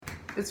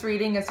This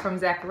reading is from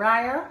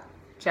Zechariah,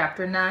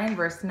 chapter 9,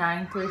 verse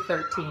 9 through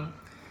 13.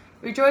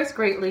 Rejoice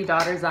greatly,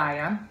 daughter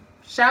Zion.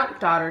 Shout,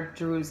 daughter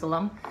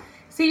Jerusalem.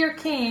 See, your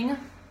king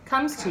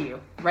comes to you,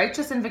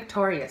 righteous and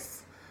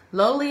victorious,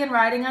 lowly and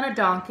riding on a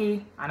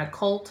donkey, on a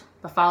colt,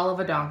 the foal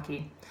of a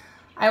donkey.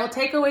 I will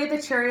take away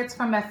the chariots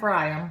from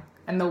Ephraim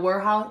and the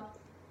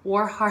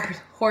war-hard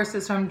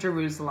horses from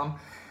Jerusalem,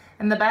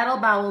 and the battle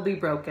bow will be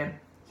broken.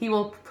 He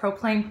will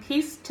proclaim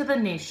peace to the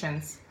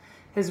nations.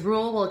 His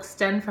rule will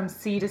extend from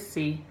sea to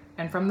sea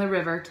and from the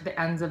river to the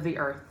ends of the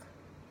earth.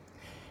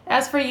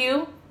 As for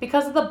you,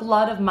 because of the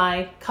blood of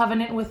my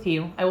covenant with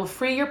you, I will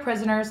free your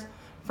prisoners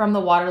from the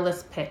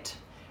waterless pit.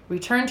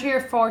 Return to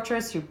your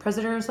fortress, you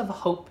prisoners of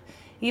hope.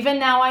 Even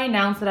now I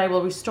announce that I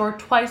will restore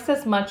twice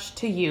as much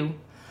to you.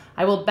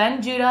 I will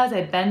bend Judah as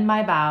I bend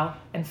my bow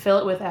and fill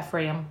it with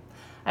Ephraim.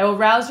 I will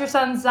rouse your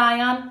son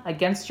Zion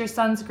against your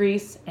son's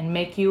Greece and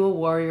make you a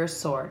warrior's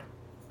sword.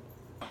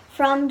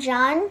 From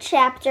John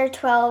chapter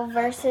 12,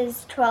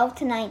 verses 12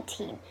 to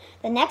 19.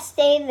 The next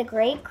day, the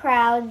great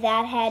crowd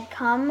that had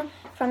come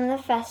from the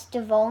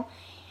festival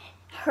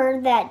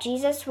heard that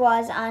Jesus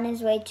was on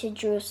his way to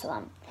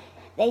Jerusalem.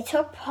 They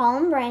took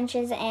palm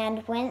branches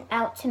and went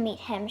out to meet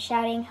him,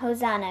 shouting,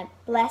 Hosanna!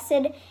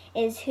 Blessed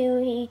is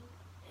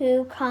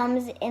who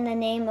comes in the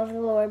name of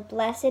the Lord.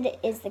 Blessed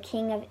is the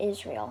King of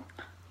Israel.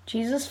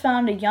 Jesus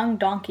found a young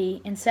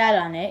donkey and sat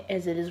on it,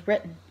 as it is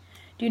written,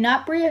 Do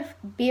not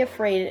be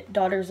afraid,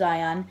 daughter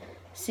Zion.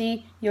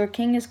 See, your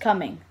king is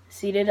coming,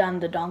 seated on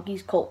the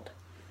donkey's colt.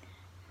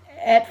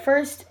 At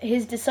first,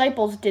 his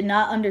disciples did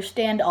not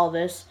understand all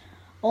this.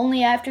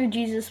 Only after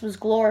Jesus was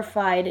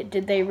glorified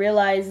did they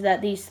realize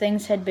that these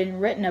things had been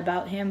written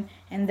about him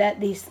and that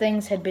these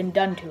things had been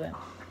done to him.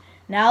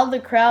 Now the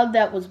crowd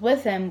that was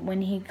with him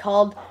when he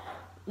called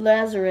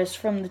Lazarus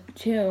from the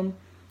tomb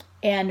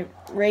and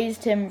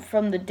raised him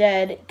from the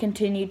dead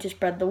continued to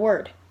spread the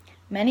word.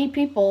 Many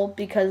people,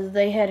 because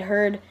they had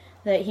heard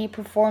that he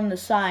performed the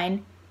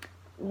sign,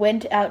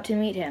 went out to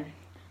meet him.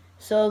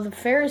 So the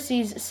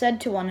Pharisees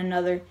said to one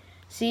another,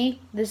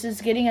 See, this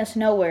is getting us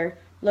nowhere.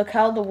 Look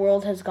how the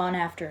world has gone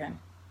after him.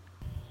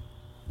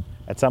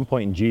 At some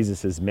point in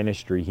Jesus'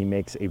 ministry, he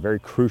makes a very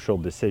crucial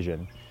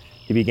decision.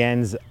 He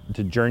begins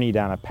to journey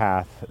down a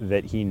path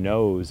that he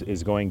knows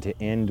is going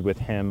to end with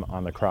him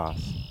on the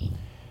cross.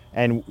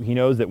 And he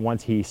knows that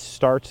once he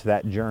starts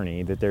that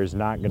journey, that there's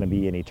not going to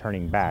be any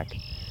turning back,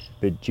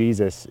 that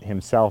Jesus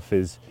himself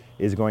is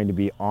going to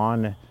be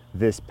on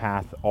this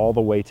path all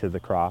the way to the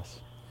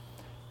cross.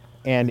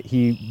 And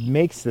he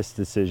makes this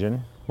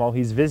decision while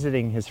he's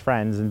visiting his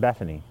friends in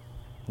Bethany.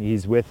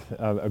 He's with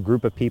a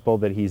group of people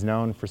that he's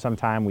known for some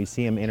time. We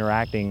see him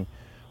interacting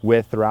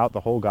with throughout the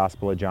whole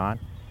Gospel of John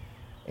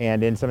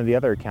and in some of the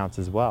other accounts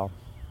as well.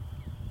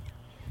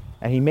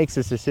 And he makes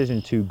this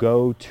decision to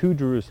go to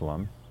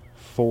Jerusalem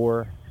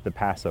for the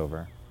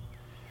Passover.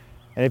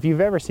 And if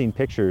you've ever seen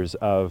pictures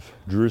of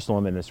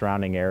Jerusalem and the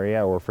surrounding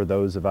area, or for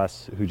those of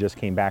us who just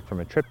came back from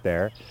a trip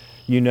there,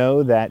 you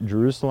know that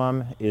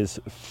Jerusalem is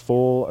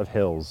full of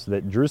hills,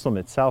 that Jerusalem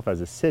itself as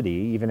a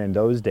city, even in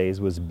those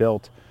days, was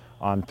built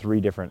on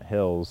 3 different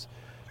hills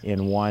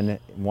in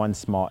one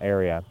small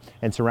area.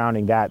 And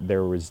surrounding that,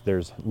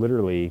 there's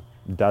literally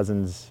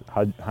dozens,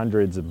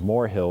 hundreds of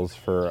more hills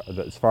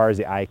as far as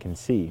the eye can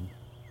see.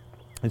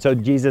 And so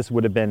Jesus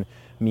would have been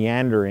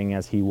meandering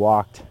as he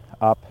walked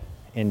up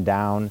and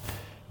down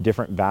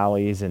different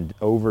valleys and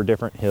over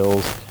different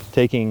hills,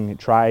 taking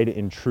tried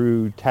and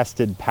true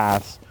tested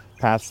paths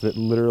that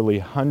literally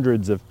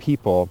hundreds of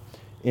people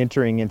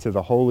entering into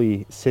the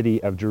holy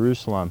city of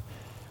Jerusalem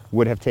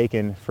would have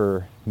taken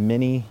for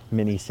many,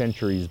 many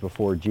centuries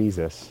before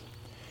Jesus.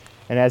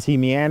 And as he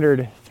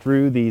meandered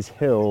through these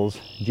hills,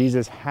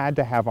 Jesus had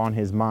to have on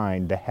his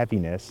mind the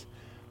heaviness,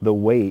 the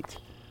weight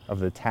of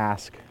the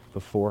task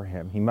before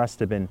him. He must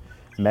have been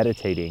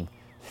meditating,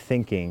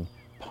 thinking,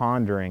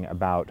 pondering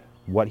about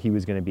what he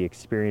was going to be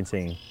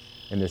experiencing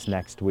in this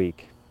next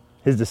week.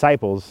 His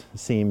disciples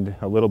seemed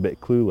a little bit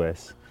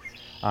clueless,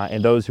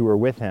 and those who were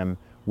with him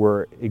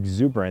were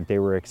exuberant. They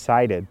were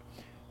excited.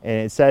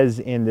 And it says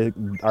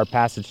in our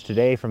passage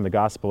today from the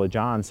Gospel of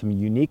John some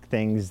unique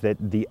things that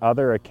the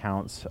other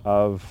accounts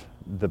of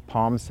the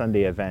Palm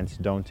Sunday events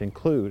don't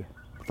include.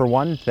 For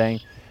one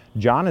thing,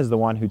 John is the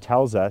one who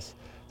tells us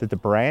that the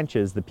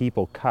branches the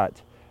people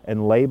cut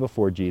and lay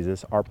before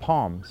Jesus are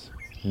palms.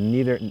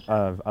 Neither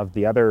of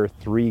the other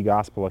 3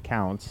 gospel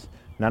accounts,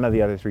 none of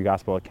the other 3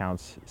 gospel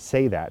accounts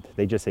say that.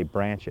 They just say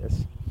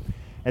branches.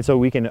 And so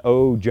we can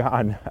owe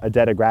John a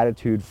debt of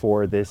gratitude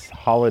for this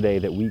holiday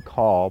that we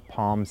call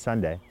Palm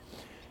Sunday.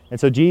 And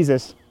so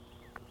Jesus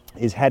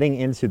is heading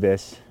into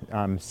this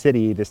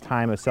city, this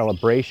time of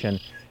celebration,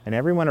 and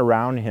everyone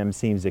around him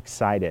seems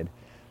excited.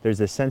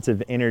 There's a sense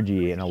of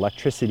energy and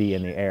electricity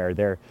in the air.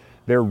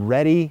 They're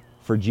ready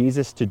for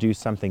Jesus to do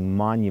something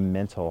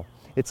monumental.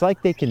 It's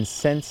like they can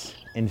sense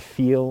and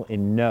feel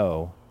and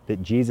know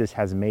that Jesus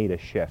has made a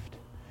shift,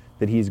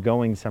 that he's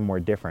going somewhere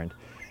different.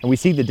 And we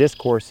see the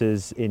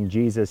discourses in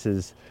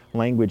Jesus's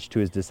language to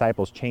his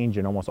disciples change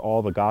in almost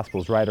all the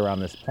Gospels right around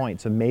this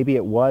point. So maybe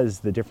it was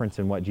the difference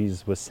in what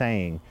Jesus was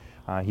saying.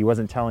 He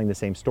wasn't telling the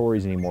same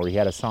stories anymore. He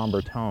had a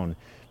somber tone.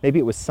 Maybe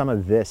it was some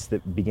of this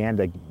that began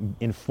to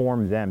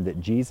inform them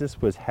that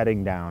Jesus was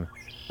heading down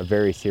a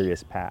very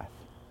serious path.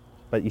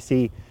 But you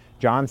see,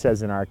 John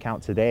says in our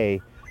account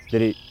today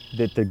that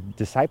the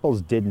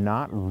disciples did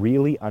not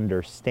really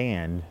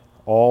understand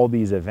all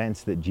these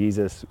events that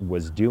Jesus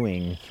was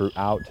doing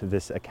throughout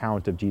this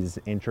account of Jesus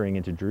entering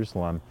into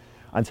Jerusalem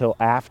until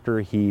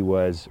after he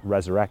was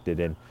resurrected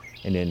and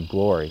in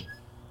glory.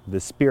 The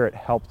Spirit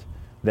helped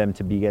them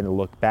to begin to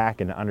look back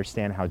and to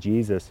understand how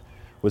Jesus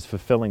was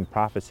fulfilling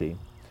prophecy.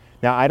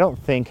 Now, I don't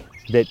think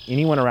that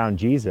anyone around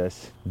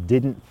Jesus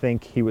didn't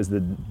think he was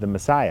the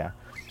Messiah.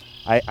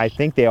 I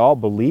think they all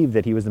believed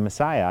that he was the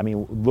Messiah. I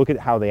mean, look at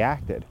how they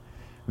acted.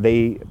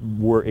 They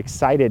were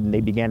excited and they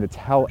began to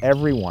tell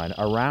everyone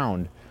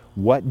around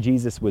what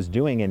Jesus was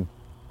doing. And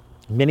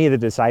many of the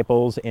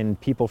disciples and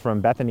people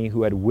from Bethany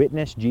who had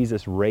witnessed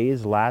Jesus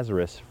raise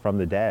Lazarus from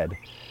the dead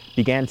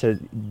began to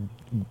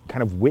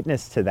kind of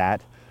witness to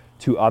that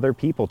to other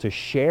people, to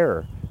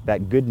share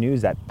that good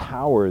news, that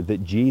power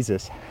that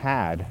Jesus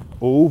had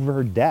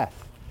over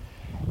death.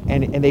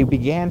 And they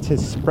began to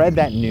spread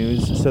that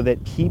news so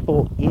that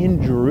people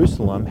in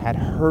Jerusalem had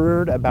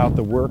heard about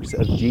the works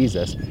of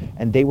Jesus,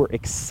 and they were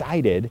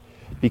excited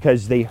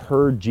because they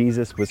heard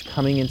Jesus was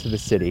coming into the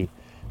city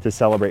to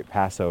celebrate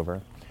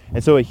Passover.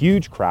 And so a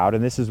huge crowd,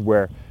 and this is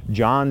where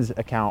John's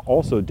account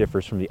also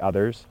differs from the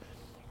others,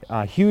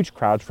 a huge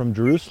crowd from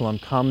Jerusalem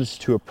comes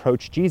to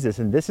approach Jesus,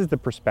 and this is the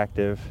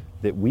perspective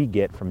that we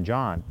get from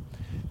John.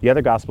 The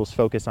other Gospels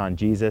focus on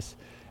Jesus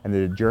and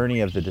the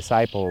journey of the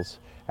disciples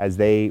as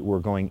they were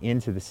going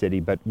into the city,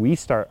 but we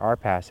start our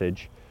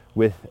passage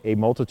with a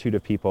multitude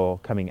of people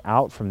coming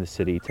out from the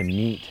city to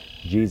meet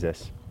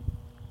Jesus.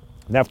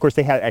 Now, of course,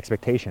 they had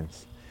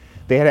expectations.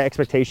 They had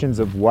expectations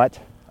of what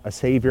a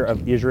Savior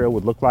of Israel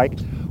would look like,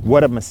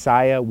 what a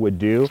Messiah would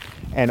do,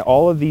 and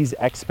all of these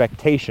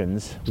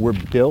expectations were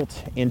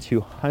built into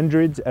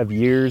hundreds of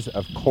years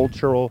of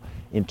cultural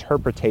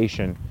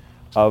interpretation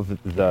of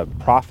the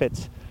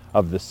prophets,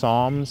 of the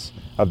Psalms,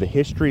 of the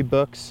history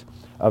books,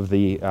 of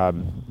the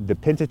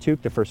Pentateuch,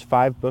 the first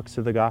 5 books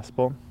of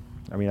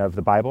of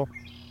the Bible.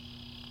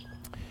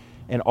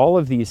 And all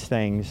of these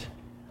things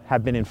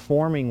have been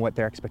informing what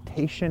their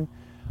expectation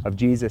of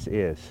Jesus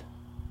is.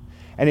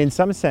 And in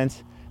some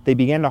sense, they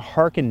began to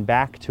hearken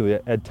back to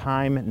a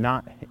time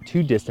not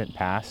too distant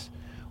past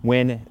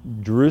when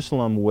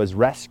Jerusalem was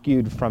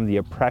rescued from the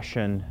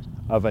oppression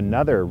of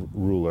another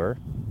ruler.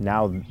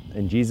 Now,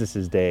 in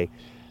Jesus' day,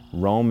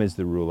 Rome is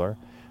the ruler.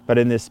 But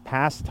in this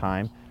past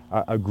time,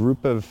 a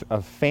group of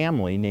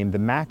family named the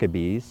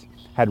Maccabees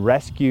had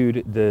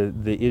rescued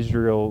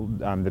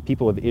the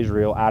people of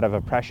Israel out of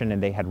oppression,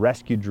 and they had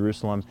rescued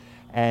Jerusalem.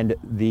 And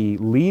the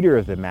leader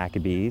of the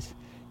Maccabees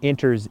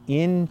enters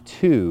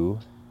into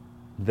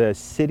the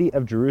city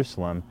of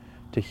Jerusalem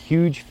to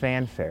huge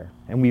fanfare.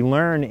 And we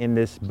learn in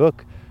this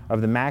book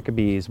of the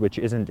Maccabees, which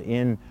isn't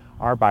in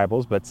our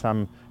Bibles, but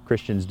some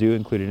Christians do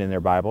include it in their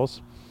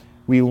Bibles,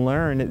 we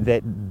learn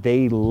that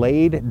they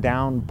laid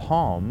down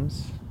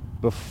palms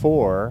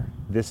before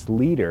this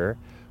leader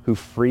who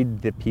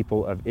freed the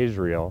people of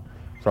Israel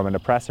from an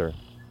oppressor.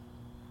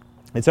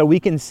 And so we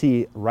can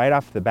see right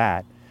off the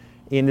bat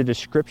in the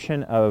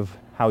description of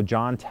how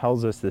John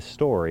tells us this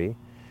story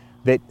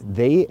that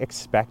they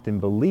expect and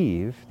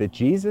believe that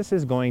Jesus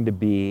is going to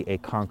be a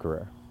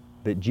conqueror,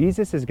 that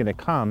Jesus is going to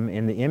come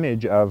in the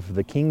image of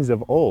the kings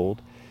of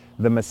old,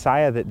 the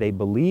Messiah that they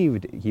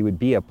believed he would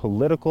be, a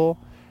political,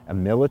 a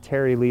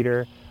military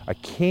leader, a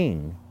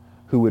king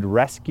who would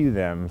rescue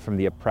them from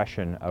the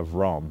oppression of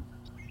Rome.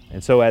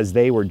 And so as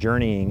they were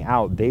journeying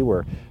out, they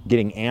were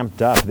getting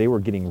amped up, they were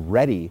getting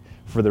ready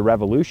for the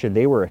revolution,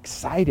 they were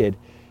excited,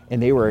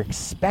 and they were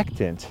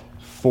expectant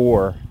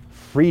for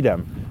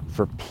freedom,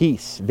 for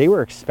peace. They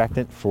were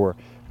expectant for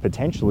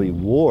potentially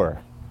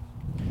war.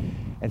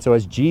 And so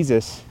as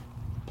Jesus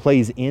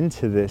plays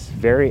into this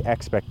very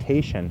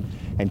expectation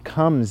and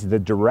comes the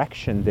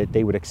direction that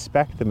they would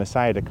expect the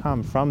Messiah to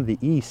come from the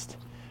east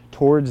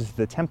towards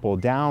the temple,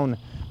 down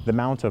the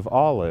Mount of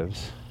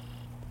Olives,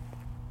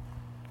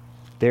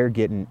 they're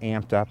getting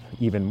amped up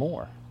even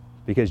more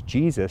because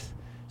Jesus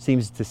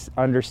seems to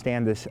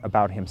understand this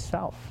about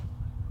himself.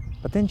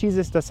 But then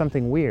Jesus does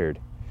something weird.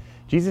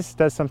 Jesus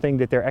does something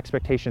that their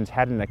expectations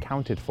hadn't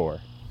accounted for.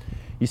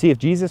 You see, if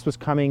Jesus was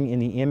coming in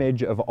the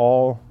image of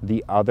all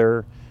the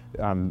other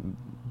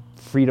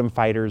freedom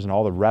fighters and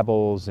all the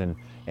rebels and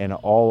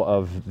all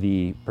of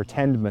the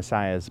pretend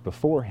messiahs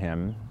before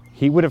him,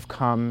 he would have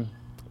come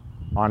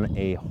on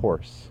a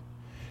horse.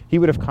 He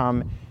would have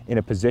come in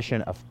a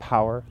position of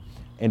power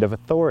and of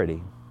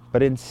authority.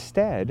 But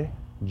instead,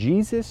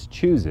 Jesus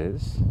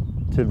chooses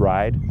to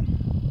ride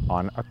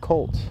on a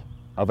colt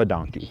of a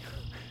donkey,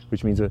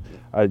 which means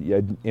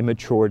an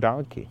immature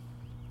donkey.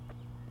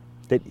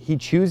 That he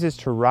chooses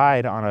to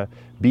ride on a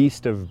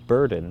beast of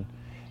burden,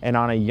 and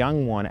on a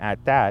young one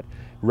at that,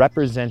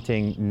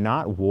 representing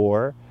not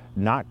war,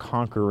 not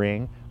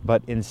conquering,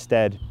 but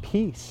instead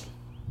peace.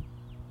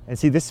 And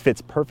see, this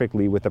fits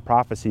perfectly with the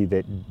prophecy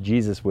that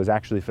Jesus was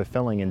actually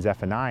fulfilling in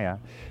Zephaniah,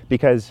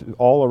 because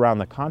all around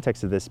the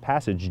context of this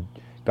passage,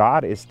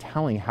 God is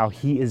telling how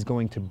he is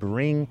going to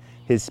bring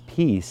his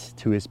peace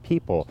to his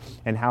people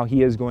and how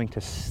he is going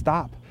to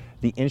stop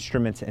the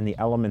instruments and the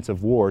elements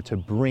of war to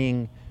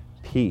bring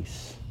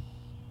peace.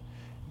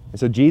 And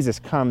so Jesus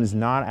comes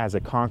not as a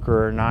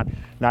conqueror, not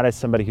as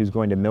somebody who's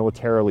going to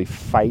militarily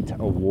fight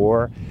a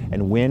war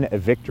and win a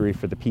victory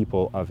for the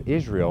people of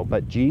Israel,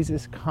 but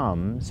Jesus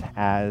comes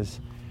as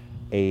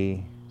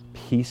a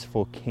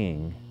peaceful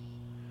king,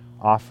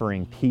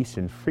 offering peace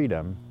and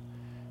freedom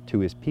to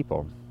his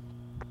people.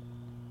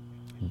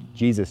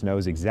 Jesus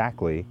knows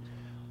exactly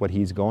what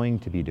he's going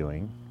to be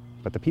doing,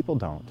 but the people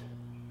don't.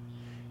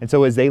 And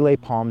so as they lay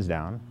palms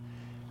down,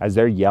 as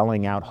they're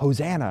yelling out,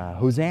 "Hosanna,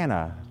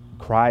 Hosanna,"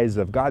 cries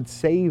of "God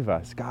save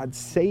us, God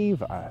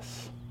save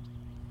us,"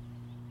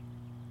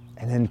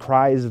 and then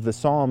cries of the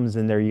Psalms,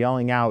 and they're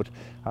yelling out,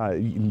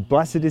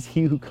 "Blessed is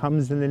he who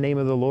comes in the name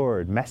of the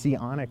Lord,"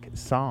 messianic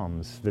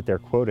psalms that they're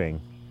quoting.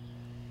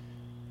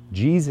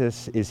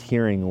 Jesus is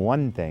hearing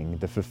one thing,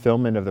 the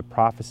fulfillment of the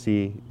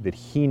prophecy that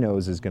he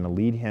knows is going to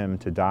lead him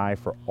to die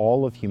for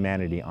all of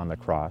humanity on the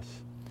cross,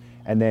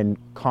 and then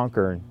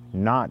conquer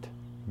not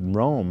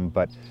Rome,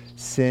 but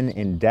sin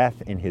and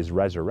death in his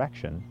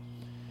resurrection.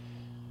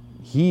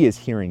 He is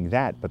hearing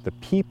that, but the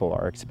people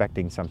are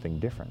expecting something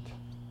different.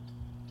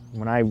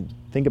 When I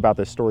think about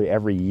this story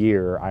every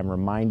year, I'm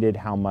reminded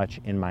how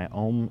much in my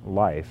own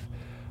life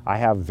I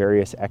have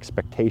various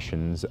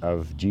expectations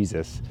of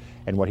Jesus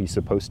and what he's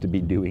supposed to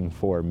be doing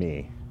for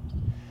me.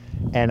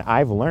 And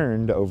I've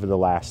learned over the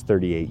last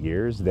 38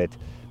 years that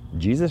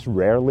Jesus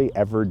rarely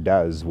ever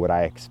does what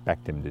I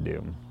expect him to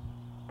do.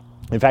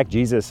 In fact,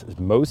 Jesus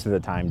most of the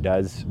time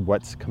does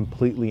what's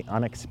completely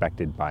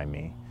unexpected by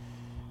me.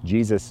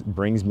 Jesus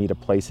brings me to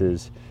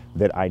places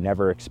that I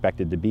never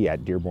expected to be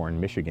at Dearborn,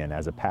 Michigan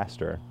as a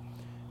pastor.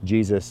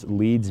 Jesus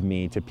leads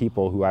me to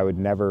people who I would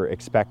never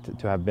expect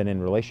to have been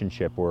in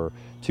relationship, or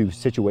to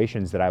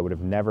situations that I would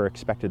have never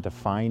expected to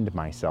find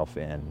myself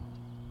in.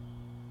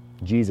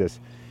 Jesus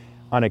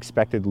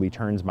unexpectedly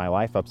turns my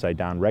life upside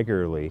down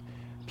regularly,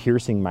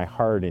 piercing my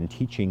heart and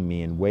teaching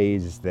me in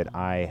ways that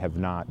I have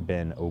not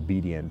been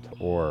obedient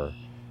or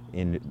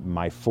in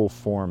my full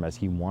form as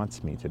he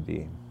wants me to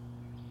be.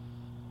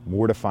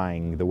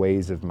 Mortifying the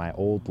ways of my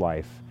old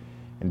life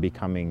and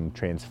becoming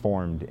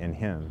transformed in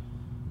him.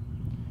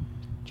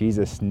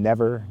 Jesus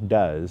never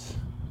does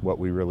what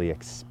we really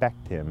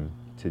expect him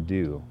to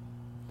do.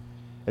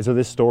 And so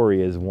this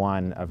story is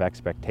one of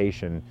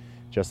expectation,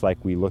 just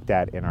like we looked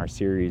at in our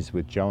series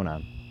with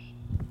Jonah.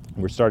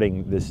 We're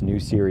starting this new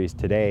series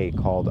today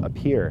called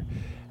Appear,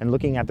 and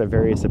looking at the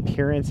various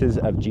appearances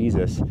of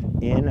Jesus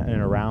in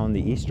and around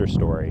the Easter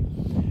story.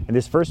 And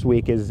this first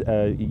week is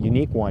a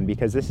unique one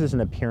because this is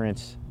an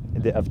appearance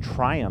of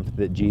triumph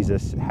that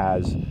Jesus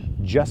has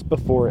just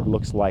before it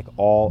looks like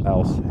all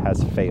else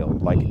has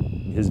failed, like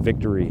his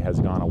victory has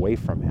gone away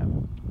from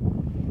him.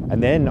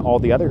 And then all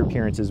the other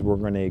appearances we're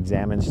going to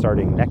examine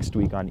starting next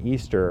week on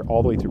Easter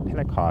all the way through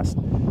Pentecost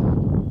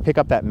pick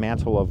up that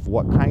mantle of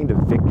what kind of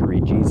victory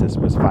Jesus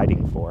was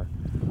fighting for,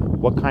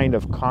 what kind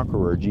of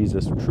conqueror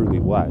Jesus truly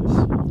was,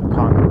 a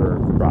conqueror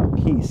who brought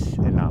peace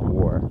and not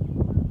war,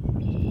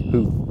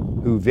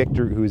 who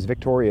is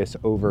victorious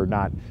over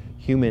not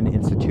human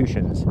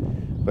institutions,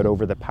 but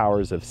over the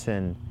powers of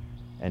sin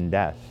and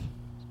death.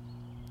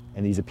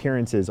 And these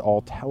appearances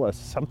all tell us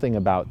something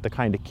about the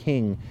kind of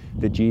king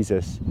that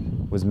Jesus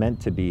was meant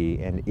to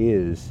be and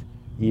is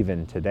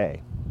even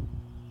today.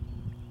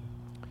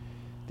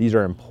 These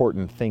are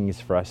important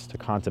things for us to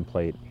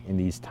contemplate in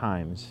these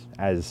times,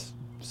 as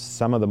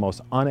some of the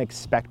most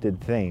unexpected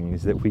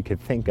things that we could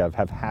think of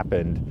have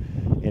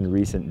happened in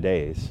recent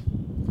days.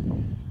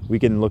 We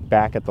can look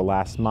back at the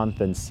last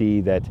month and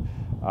see that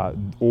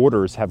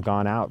orders have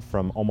gone out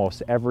from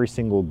almost every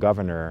single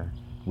governor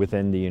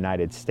within the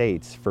United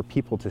States for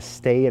people to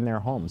stay in their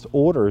homes.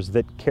 Orders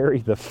that carry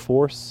the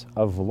force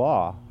of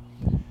law.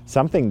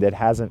 Something that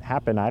hasn't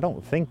happened, I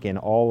don't think, in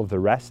all of the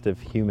rest of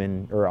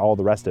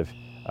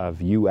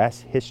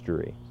U.S.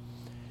 history.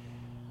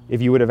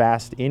 If you would have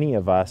asked any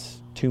of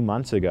us 2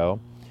 months ago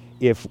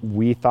if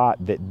we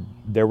thought that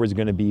there was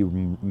going to be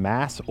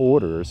mass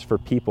orders for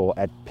people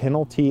at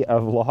penalty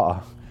of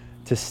law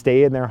to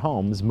stay in their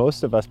homes,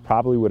 most of us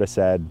probably would have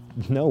said,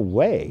 no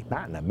way,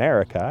 not in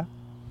America.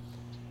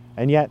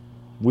 And yet,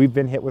 we've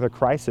been hit with a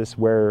crisis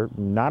where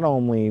not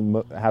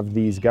only have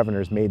these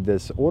governors made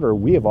this order,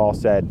 we have all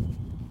said,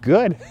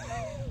 good,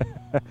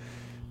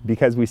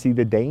 because we see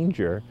the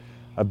danger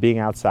of being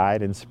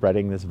outside and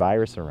spreading this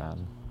virus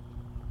around.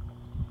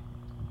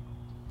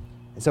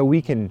 So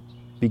we can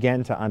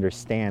begin to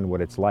understand what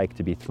it's like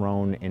to be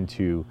thrown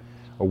into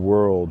a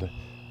world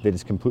that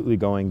is completely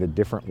going the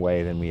different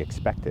way than we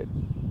expected.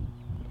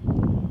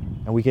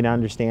 And we can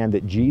understand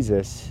that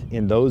Jesus,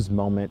 in those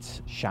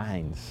moments,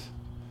 shines.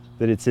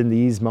 That it's in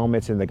these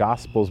moments in the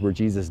Gospels where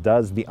Jesus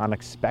does the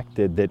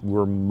unexpected that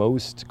we're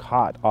most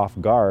caught off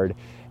guard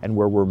and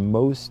where we're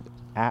most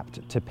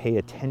apt to pay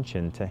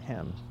attention to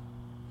him.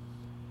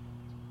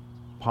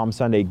 Palm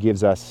Sunday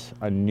gives us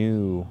a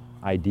new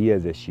idea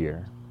this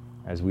year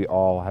as we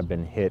all have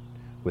been hit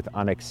with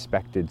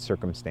unexpected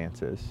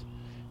circumstances.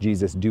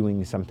 Jesus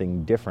doing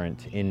something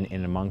different in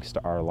and amongst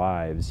our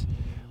lives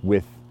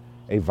with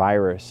a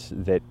virus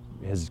that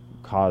has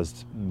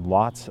caused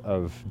lots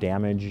of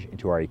damage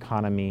to our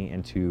economy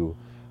and to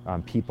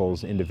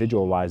people's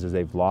individual lives as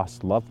they've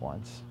lost loved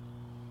ones.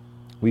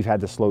 We've had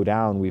to slow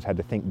down. We've had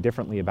to think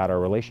differently about our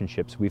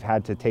relationships. We've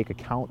had to take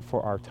account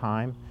for our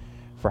time,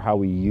 for how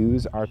we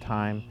use our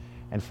time,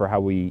 and for how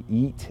we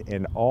eat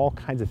and all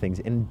kinds of things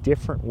in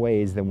different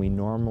ways than we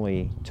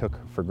normally took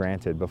for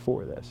granted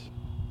before this.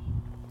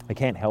 I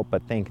can't help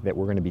but think that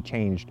we're going to be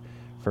changed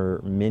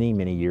for many,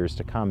 many years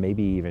to come.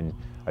 Maybe even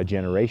a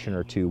generation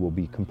or two will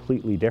be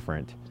completely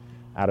different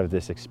out of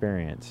this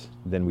experience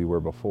than we were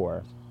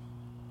before.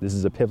 This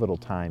is a pivotal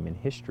time in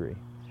history.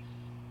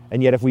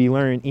 And yet if we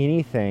learn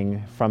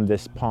anything from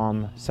this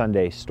Palm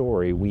Sunday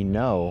story, we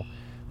know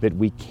that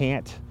we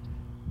can't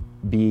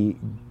be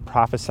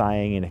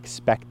prophesying and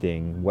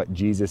expecting what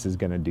Jesus is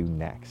going to do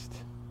next.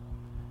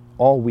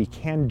 All we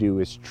can do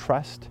is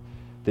trust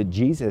that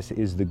Jesus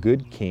is the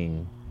good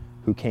king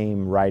who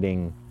came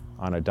riding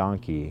on a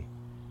donkey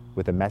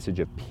with a message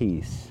of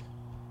peace,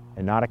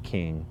 and not a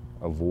king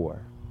of war.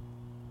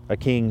 A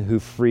king who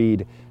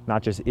freed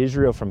not just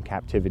Israel from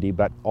captivity,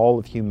 but all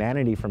of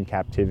humanity from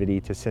captivity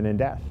to sin and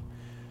death.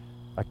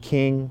 A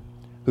king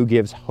who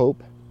gives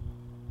hope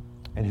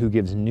and who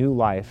gives new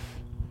life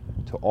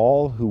to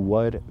all who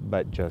would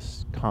but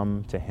just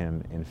come to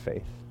him in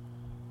faith.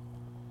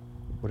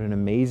 What an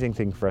amazing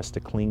thing for us to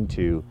cling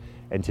to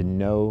and to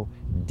know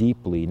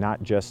deeply,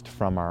 not just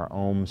from our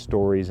own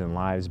stories and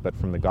lives, but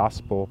from the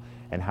gospel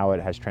and how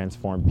it has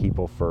transformed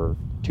people for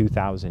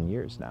 2,000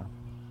 years now.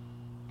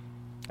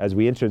 As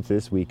we enter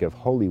this week of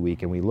Holy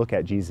Week and we look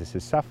at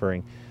Jesus'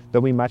 suffering,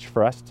 there'll be much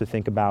for us to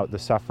think about the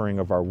suffering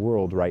of our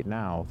world right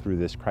now through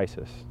this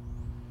crisis,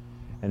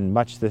 and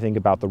much to think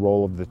about the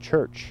role of the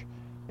church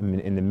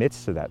in the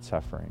midst of that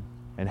suffering,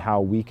 and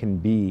how we can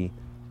be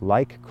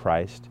like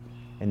Christ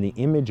in the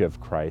image of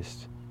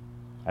Christ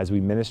as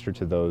we minister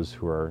to those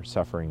who are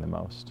suffering the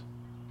most.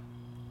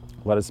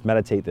 Let us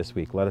meditate this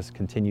week. Let us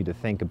continue to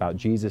think about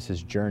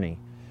Jesus' journey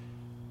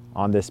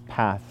on this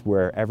path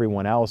where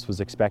everyone else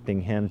was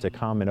expecting him to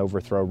come and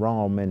overthrow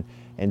Rome, and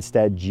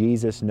instead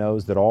Jesus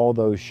knows that all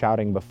those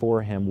shouting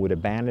before him would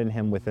abandon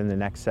him within the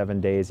next 7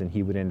 days, and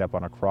he would end up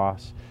on a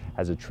cross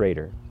as a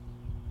traitor.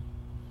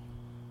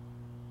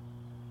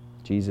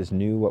 Jesus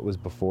knew what was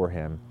before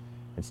him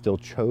and still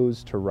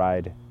chose to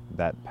ride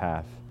that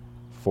path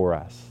for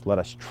us. Let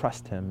us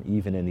trust him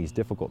even in these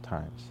difficult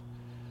times.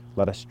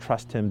 Let us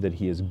trust him that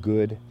he is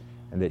good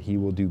and that he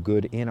will do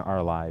good in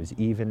our lives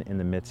even in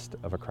the midst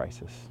of a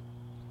crisis.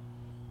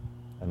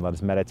 And let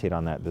us meditate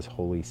on that this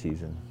holy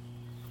season.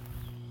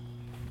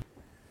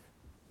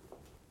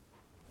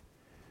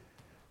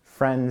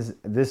 Friends,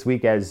 this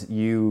week as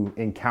you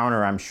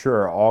encounter, I'm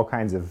sure, all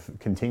kinds of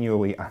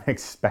continually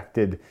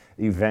unexpected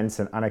events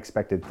and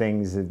unexpected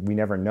things, we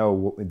never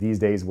know these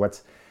days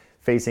what's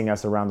facing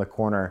us around the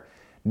corner.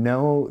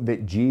 Know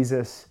that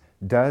Jesus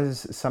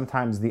does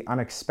sometimes the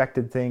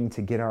unexpected thing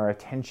to get our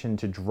attention,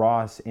 to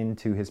draw us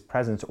into his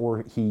presence,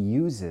 or he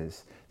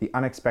uses the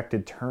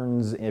unexpected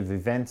turns of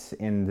events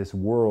in this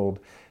world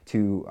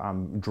to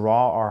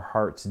draw our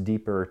hearts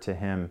deeper to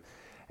him.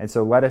 And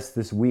so let us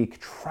this week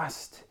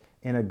trust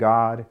in a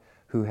God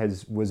who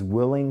was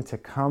willing to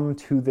come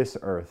to this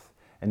earth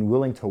and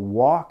willing to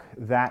walk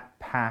that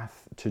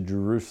path to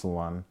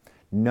Jerusalem,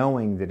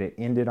 knowing that it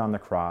ended on the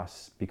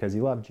cross because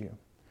he loved you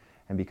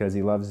and because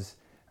he loves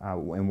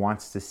and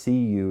wants to see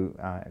you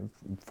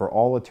for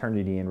all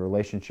eternity in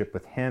relationship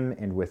with him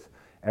and with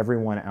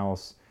everyone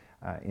else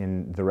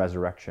in the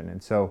resurrection.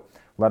 And so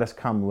let us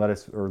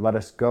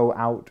go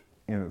out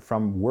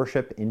from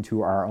worship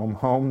into our own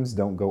homes.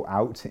 Don't go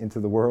out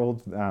into the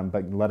world,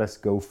 but let us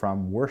go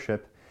from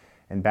worship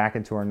and back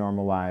into our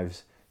normal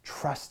lives,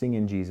 trusting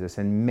in Jesus.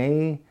 And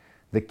may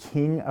the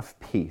King of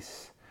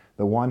Peace,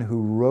 the one who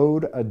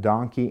rode a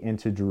donkey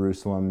into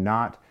Jerusalem,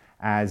 not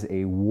as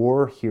a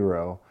war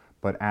hero,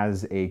 but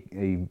as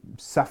a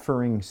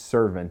suffering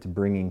servant,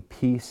 bringing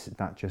peace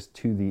not just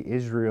to the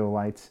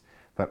Israelites,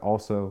 but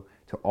also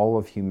to all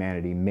of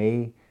humanity.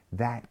 May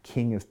that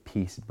King of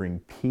Peace bring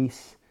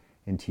peace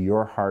into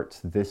your hearts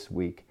this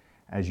week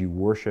as you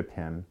worship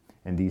him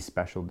in these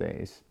special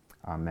days.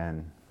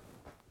 Amen.